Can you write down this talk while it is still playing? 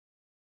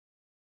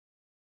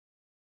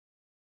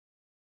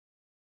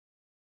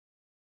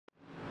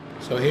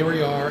So here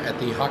we are at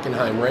the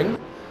Hockenheim ring.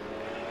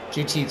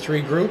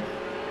 GT3 group.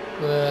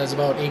 There's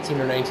about 18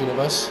 or 19 of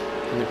us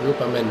in the group.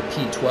 I'm in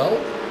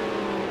P12.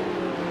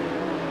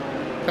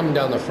 Coming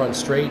down the front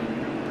straight.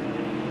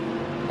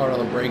 Hard on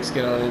the brakes,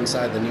 get on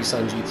inside the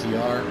Nissan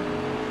GTR.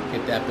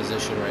 Get that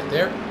position right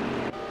there.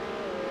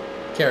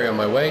 Carry on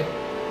my way.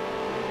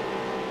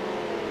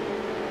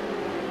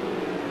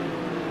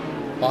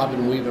 Bobbing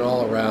and weaving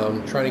all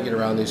around, trying to get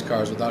around these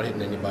cars without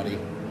hitting anybody.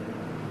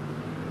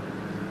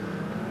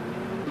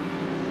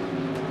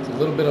 It's a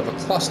little bit of a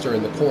cluster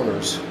in the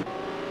corners.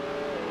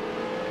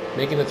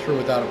 Making it through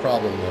without a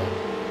problem though.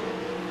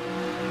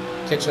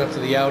 Catching up to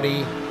the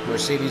Audi,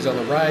 Mercedes on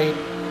the right,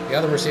 the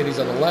other Mercedes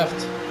on the left.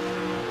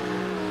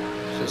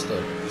 It's just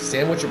a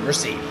sandwich of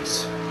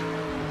Mercedes.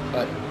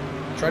 But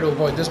try to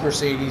avoid this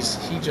Mercedes.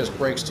 He just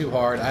brakes too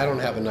hard. I don't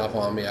have enough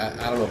on me. I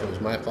don't know if it was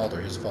my fault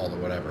or his fault or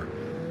whatever.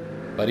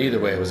 But either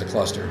way, it was a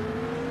cluster.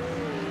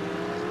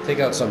 Take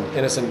out some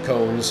innocent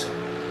cones.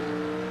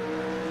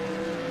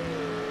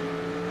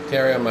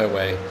 Carry on my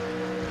way.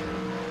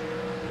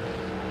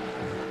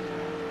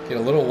 Get a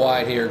little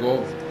wide here.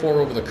 Go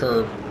forward over the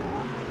curb.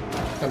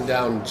 Come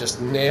down. Just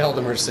nail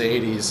the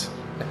Mercedes.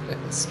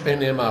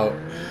 Spin him out.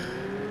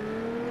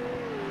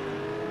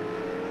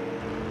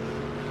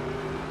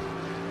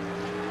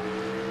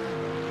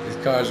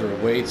 These cars are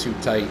way too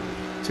tight.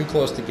 Too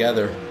close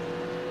together.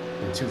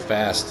 And too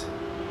fast.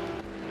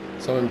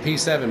 So I'm in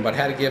P7, but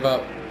had to give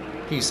up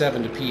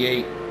P7 to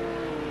P8,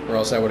 or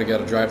else I would have got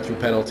a drive-through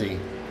penalty.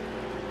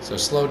 So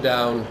slowed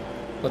down,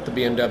 let the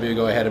BMW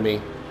go ahead of me,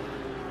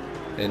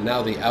 and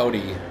now the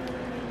Audi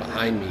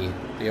behind me,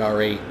 the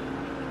R8,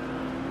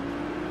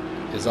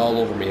 is all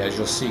over me, as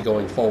you'll see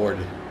going forward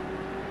in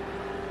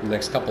the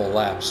next couple of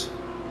laps.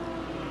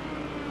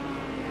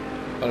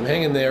 But I'm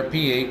hanging there,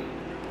 P8.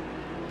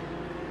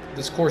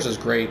 This course is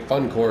great,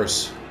 fun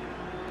course.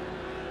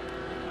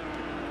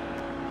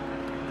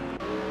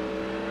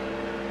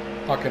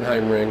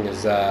 Hockenheim ring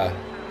is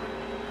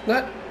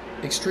not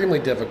extremely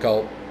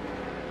difficult,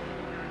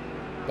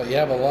 but you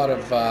have a lot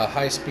of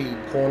high-speed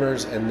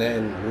corners and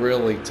then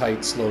really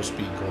tight,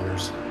 slow-speed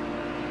corners.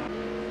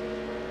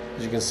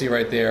 As you can see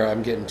right there,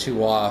 I'm getting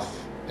two off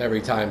every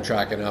time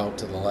tracking out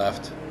to the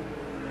left.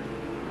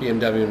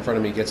 BMW in front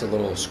of me gets a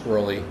little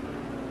squirrely.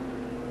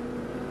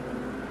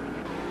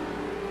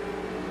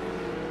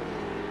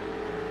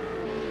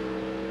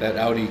 That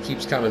Audi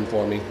keeps coming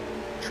for me.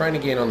 Trying to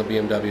gain on the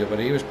BMW, but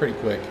he was pretty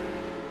quick.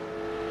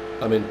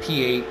 I'm in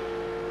P8,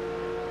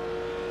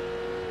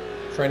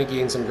 trying to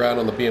gain some ground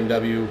on the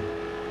BMW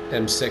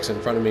M6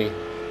 in front of me.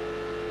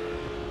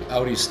 The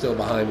Audi's still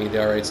behind me, the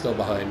R8's still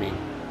behind me.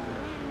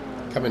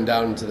 Coming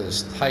down into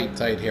this tight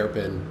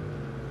hairpin.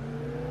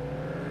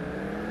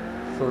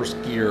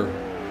 First gear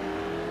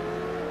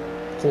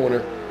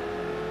corner.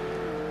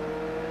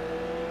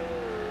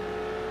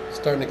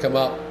 Starting to come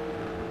up.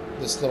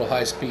 This little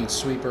high-speed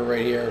sweeper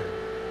right here.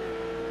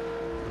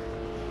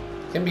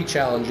 Can be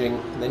challenging,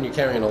 and then you're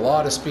carrying a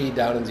lot of speed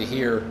down into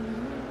here,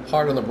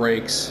 hard on the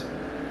brakes.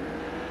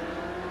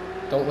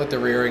 Don't let the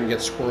rear end get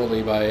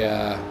squirrely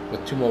by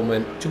with too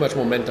much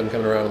momentum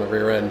coming around on the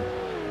rear end.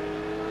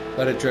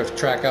 Let it drift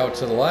track out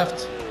to the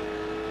left,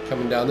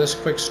 coming down this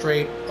quick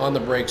straight, on the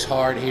brakes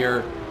hard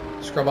here,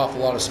 scrub off a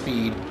lot of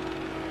speed,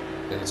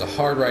 and it's a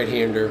hard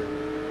right-hander.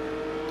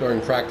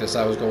 During practice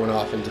I was going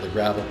off into the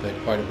gravel pit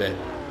quite a bit.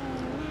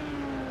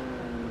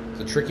 It's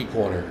a tricky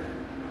corner.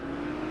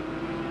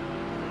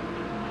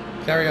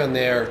 Carry on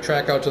there,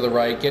 track out to the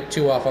right, get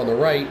two off on the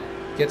right,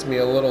 gets me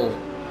a little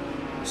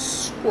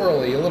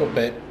squirrely, a little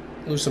bit,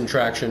 lose some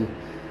traction.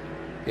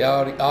 The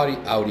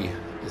Audi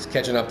is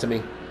catching up to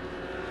me.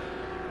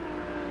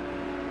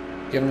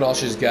 Giving all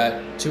she's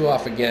got, two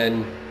off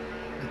again.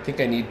 I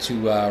think I need to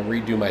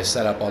redo my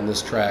setup on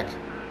this track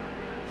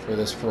for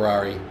this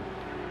Ferrari.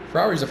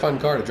 Ferrari's a fun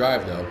car to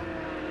drive though.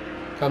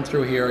 Come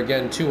through here,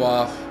 again, two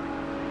off.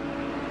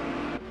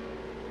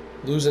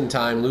 Losing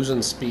time,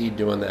 losing speed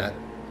doing that.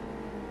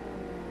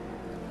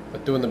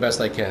 But doing the best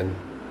I can.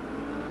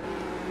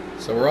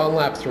 So we're on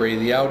lap 3.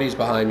 The Audi's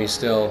behind me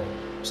still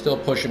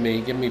pushing me,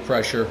 giving me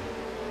pressure.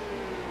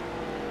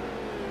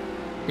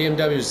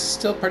 BMW's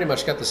still pretty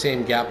much got the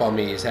same gap on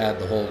me he's had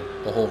the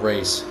whole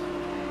race.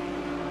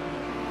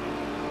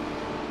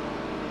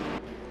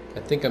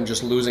 I think I'm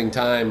just losing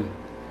time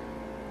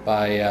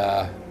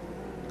by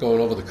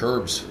going over the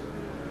curbs,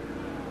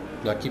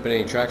 not keeping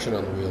any traction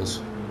on the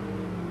wheels.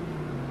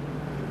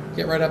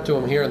 Get right up to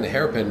him here in the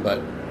hairpin,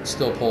 but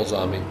still pulls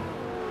on me.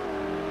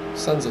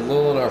 Sun's a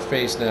little in our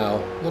face now,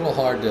 a little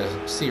hard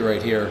to see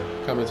right here,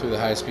 coming through the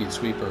high-speed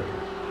sweeper.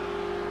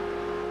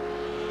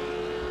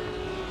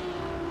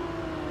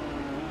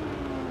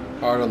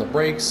 Hard on the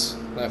brakes,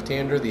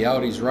 left-hander. The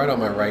Audi's right on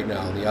my right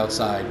now, on the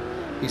outside.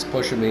 He's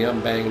pushing me,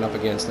 I'm banging up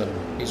against him.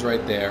 He's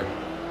right there.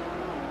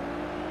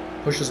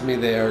 Pushes me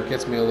there,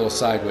 gets me a little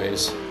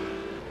sideways.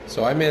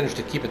 So I managed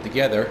to keep it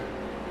together.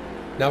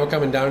 Now we're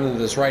coming down into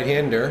this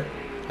right-hander.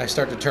 I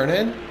start to turn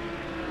in,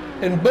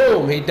 and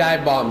boom, he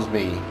dive bombs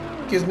me.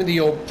 Gives me the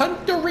old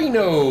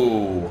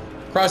Punterino.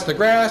 Cross the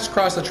grass,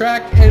 cross the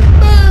track, and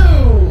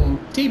boom!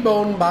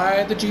 T-boned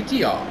by the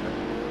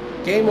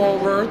GTR. Game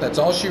over, that's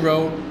all she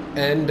wrote,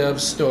 end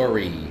of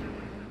story.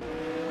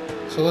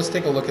 So let's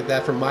take a look at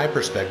that from my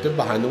perspective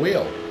behind the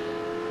wheel.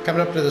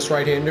 Coming up to this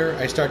right-hander,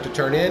 I start to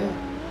turn in.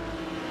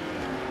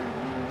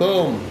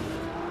 Boom.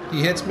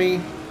 He hits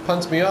me,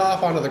 punts me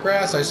off onto the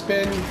grass, I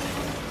spin.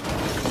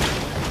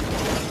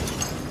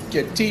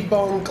 Get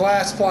T-bone,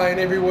 glass flying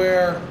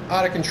everywhere,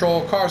 out of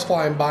control, cars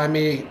flying by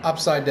me,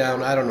 upside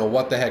down. I don't know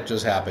what the heck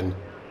just happened.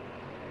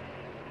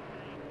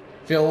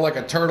 Feeling like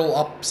a turtle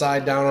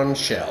upside down on a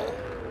shell.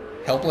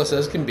 Helpless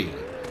as can be.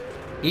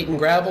 Eating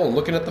gravel and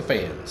looking at the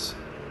fans.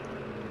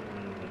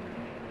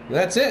 And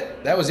that's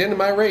it. That was the end of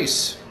my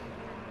race.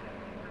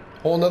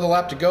 Whole another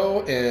lap to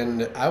go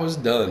and I was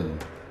done.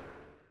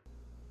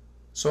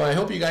 So I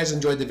hope you guys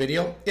enjoyed the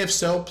video. If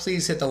so,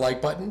 please hit the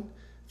like button.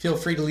 Feel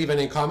free to leave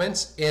any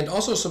comments and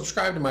also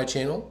subscribe to my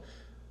channel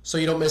so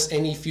you don't miss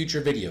any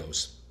future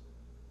videos.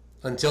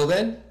 Until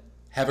then,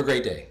 have a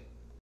great day.